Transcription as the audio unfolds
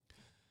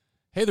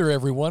Hey there,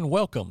 everyone.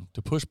 Welcome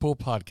to Push Pull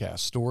Podcast,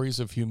 Stories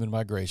of Human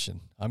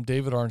Migration. I'm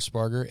David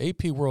Arnsparger,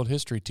 AP World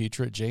History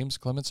teacher at James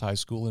Clemens High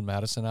School in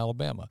Madison,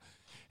 Alabama.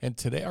 And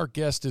today our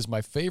guest is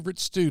my favorite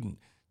student,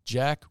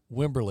 Jack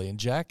Wimberley. And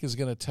Jack is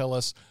going to tell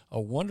us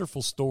a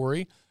wonderful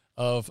story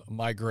of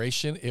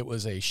migration. It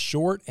was a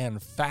short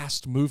and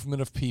fast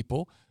movement of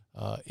people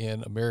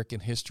in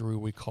American history.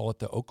 We call it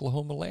the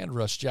Oklahoma Land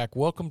Rush. Jack,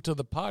 welcome to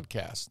the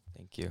podcast.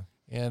 Thank you.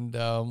 And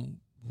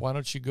why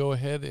don't you go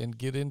ahead and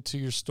get into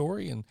your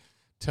story and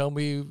tell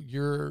me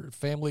your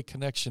family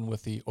connection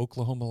with the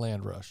Oklahoma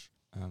Land Rush.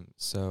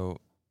 So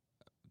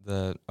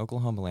the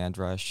Oklahoma Land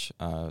Rush,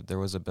 there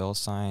was a bill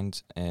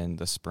signed in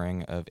the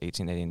spring of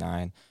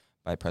 1889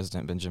 by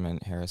President Benjamin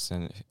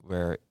Harrison,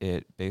 where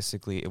it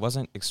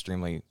wasn't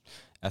extremely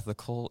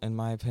ethical in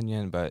my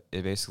opinion, but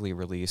it basically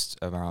released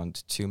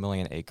around 2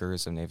 million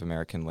acres of Native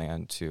American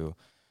land to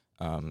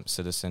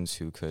citizens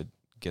who could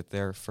get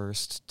there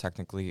first,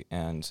 technically.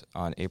 And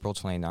on April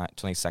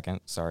 22nd,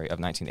 of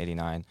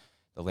 1989,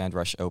 the land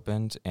rush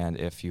opened, and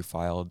if you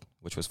filed,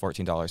 which was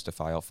 $14 to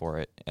file for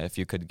it, if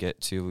you could get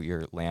to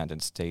your land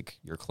and stake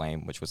your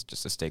claim, which was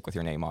just a stake with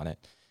your name on it,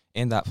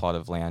 in that plot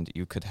of land,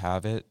 you could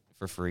have it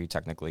for free,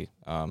 technically,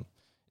 not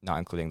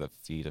including the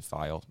fee to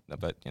file,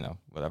 but,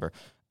 whatever.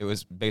 It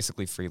was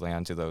basically free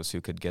land to those who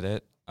could get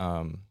it,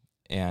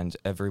 and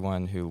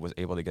everyone who was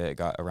able to get it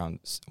got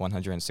around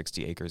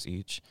 160 acres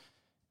each.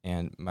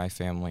 And my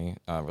family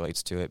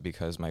relates to it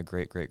because my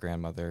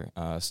great-great-grandmother,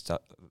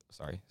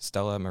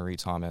 Stella Marie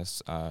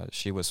Thomas,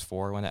 she was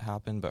 4 when it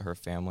happened, but her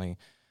family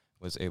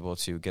was able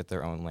to get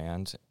their own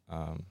land,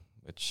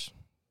 which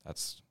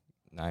that's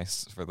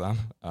nice for them.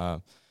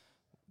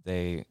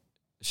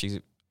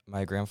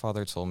 My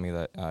grandfather told me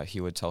that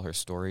he would tell her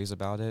stories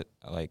about it.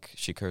 Like,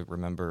 she could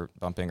remember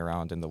bumping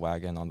around in the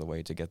wagon on the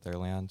way to get their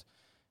land,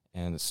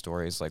 and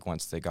stories like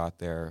once they got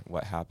there,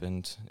 what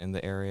happened in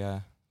the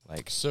area.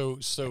 Like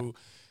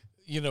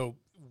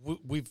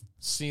we've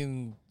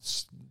seen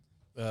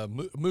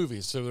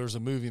movies. So there's a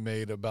movie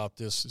made about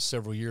this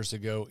several years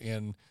ago.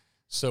 And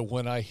so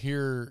when I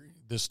hear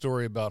the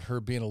story about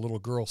her being a little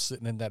girl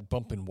sitting in that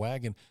bumping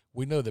wagon,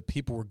 we know that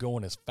people were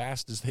going as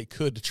fast as they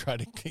could to try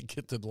to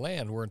get to the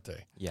land, weren't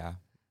they? Yeah,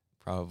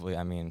 probably.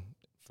 I mean,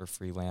 for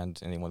free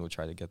land, anyone would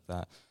try to get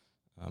that.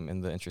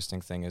 And the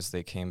interesting thing is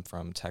they came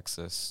from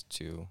Texas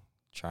to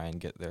try and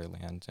get their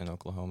land in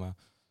Oklahoma.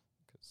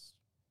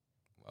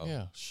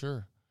 Yeah,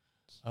 sure.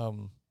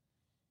 All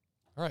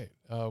right.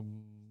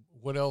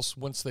 What else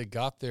once they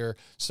got there?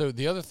 So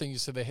the other thing you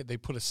said, they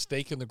put a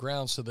stake in the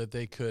ground so that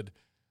they could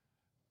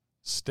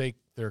stake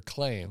their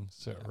claim.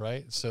 So, yeah.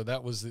 Right. So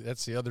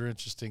that's the other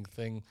interesting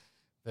thing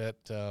that,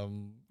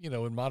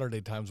 in modern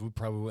day times, we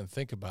probably wouldn't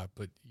think about,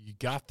 but you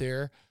got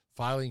there,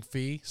 filing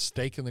fee,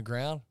 stake in the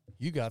ground,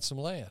 you got some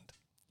land.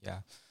 Yeah.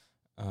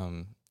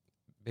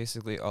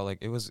 Basically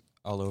it was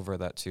all over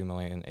that 2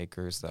 million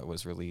acres that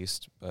was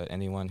released, but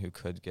anyone who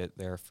could get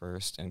there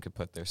first and could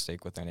put their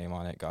stake with their name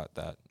on it got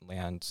that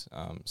land.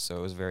 So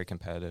it was very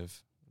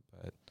competitive,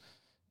 but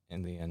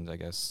in the end, I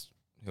guess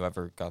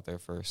whoever got there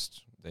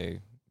first,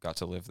 they got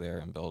to live there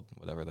and build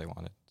whatever they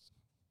wanted.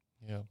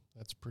 Yeah,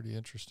 that's pretty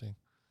interesting.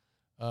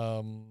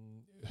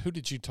 Who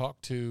did you talk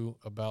to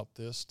about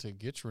this to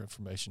get your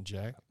information,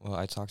 Jack? Well,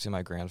 I talked to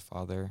my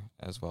grandfather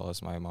as well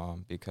as my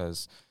mom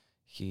because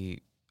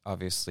he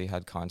obviously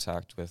had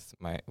contact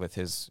with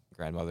his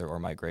grandmother or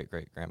my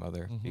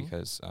great-great-grandmother, mm-hmm.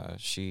 because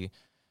she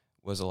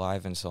was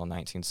alive until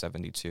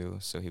 1972,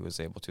 so he was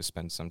able to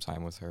spend some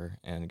time with her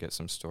and get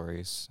some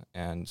stories.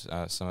 And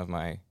some of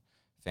my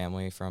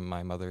family from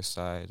my mother's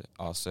side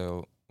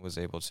also was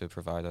able to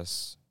provide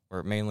us,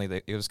 or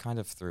mainly it was kind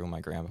of through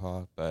my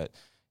grandpa, but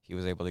he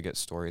was able to get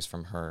stories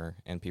from her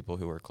and people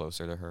who were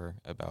closer to her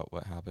about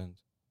what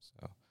happened.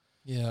 So.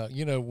 Yeah,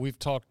 we've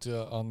talked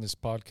on this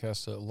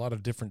podcast a lot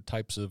of different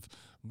types of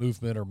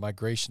movement or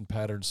migration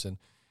patterns,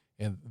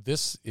 and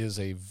this is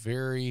a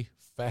very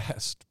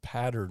fast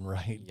pattern,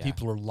 right? Yeah.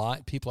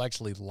 People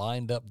actually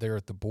lined up there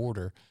at the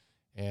border,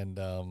 and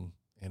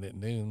at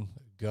noon,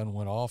 a gun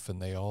went off,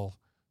 and they all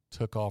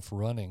took off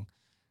running.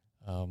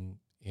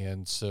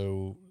 And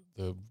so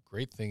the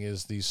great thing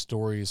is these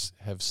stories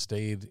have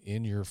stayed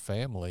in your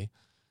family,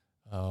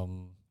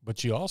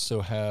 but you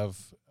also have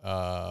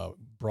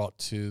brought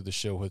to the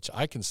show, which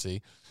I can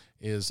see,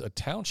 is a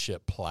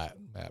township plat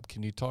map.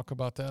 Can you talk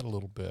about that a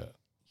little bit?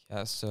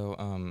 Yeah, so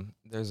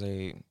there's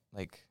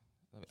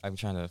I'm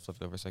trying to flip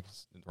it over so I can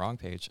the wrong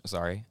page.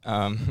 Sorry.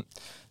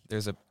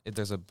 There's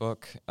a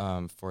book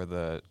for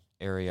the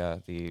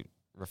area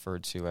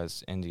referred to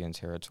as Indian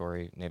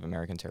Territory, Native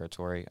American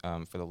Territory,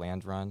 for the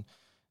land run,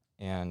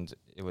 and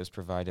it was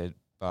provided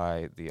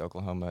by the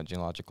Oklahoma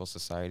Genealogical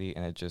Society,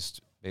 and it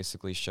just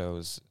basically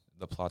shows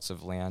the plots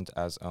of land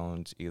as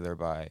owned either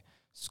by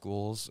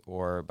schools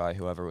or by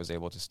whoever was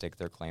able to stake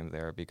their claim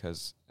there,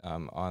 because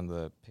on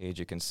the page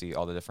you can see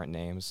all the different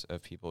names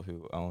of people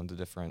who own the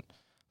different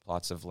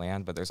plots of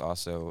land, but there's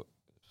also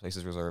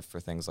places reserved for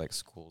things like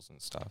schools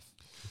and stuff.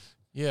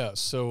 Yeah,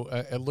 so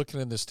looking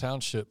in this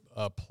township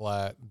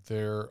plat,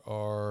 there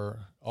are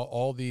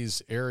all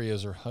these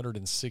areas are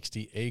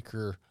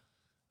 160-acre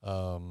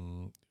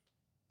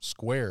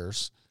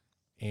squares,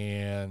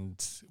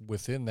 and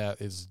within that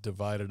is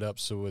divided up,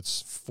 so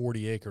it's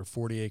 40 acre,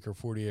 40 acre,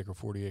 40 acre,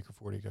 40 acre,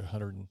 40 acre,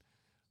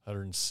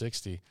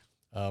 160.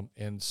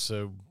 And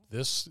so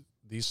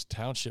these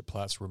township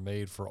plats were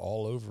made for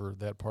all over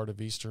that part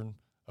of eastern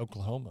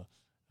Oklahoma,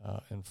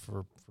 and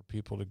for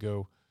people to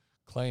go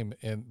claim.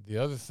 And the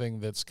other thing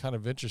that's kind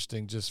of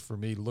interesting, just for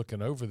me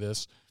looking over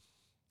this,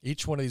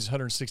 each one of these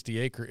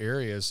 160-acre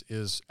areas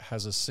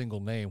has a single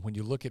name. When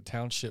you look at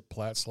township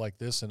plats like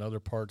this in other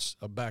parts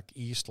of back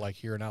east, like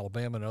here in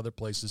Alabama and other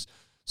places,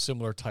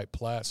 similar type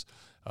plats,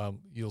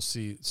 you'll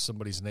see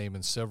somebody's name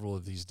in several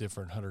of these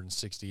different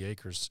 160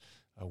 acres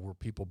where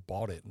people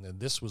bought it. And then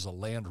this was a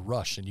land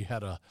rush, and you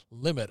had a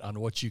limit on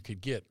what you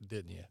could get,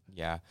 didn't you?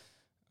 Yeah,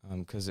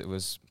 because it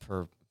was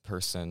per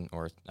person,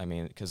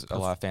 because a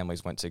lot of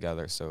families went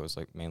together, so it was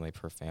like mainly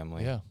per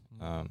family. Yeah.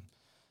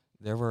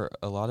 There were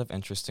a lot of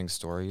interesting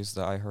stories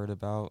that I heard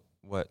about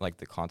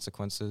the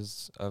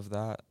consequences of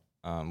that,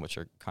 which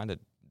are kind of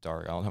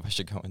dark. I don't know if I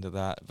should go into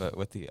that, but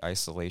with the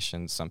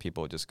isolation, some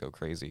people just go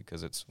crazy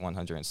because it's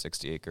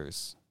 160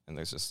 acres and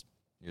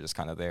you're just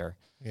kind of there.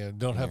 Yeah,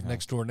 don't have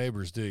next door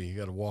neighbors, do you? You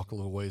got to walk a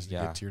little ways to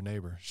get to your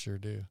neighbor. Sure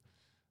do.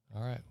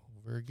 All right,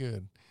 well, very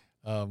good.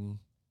 All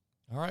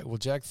right, well,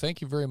 Jack,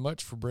 thank you very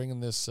much for bringing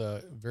this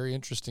very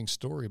interesting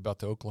story about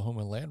the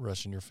Oklahoma land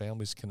rush and your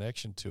family's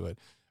connection to it.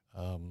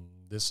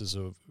 This is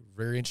a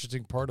very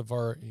interesting part of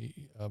our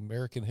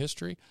American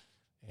history,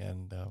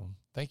 and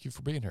thank you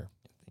for being here.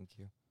 Thank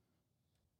you.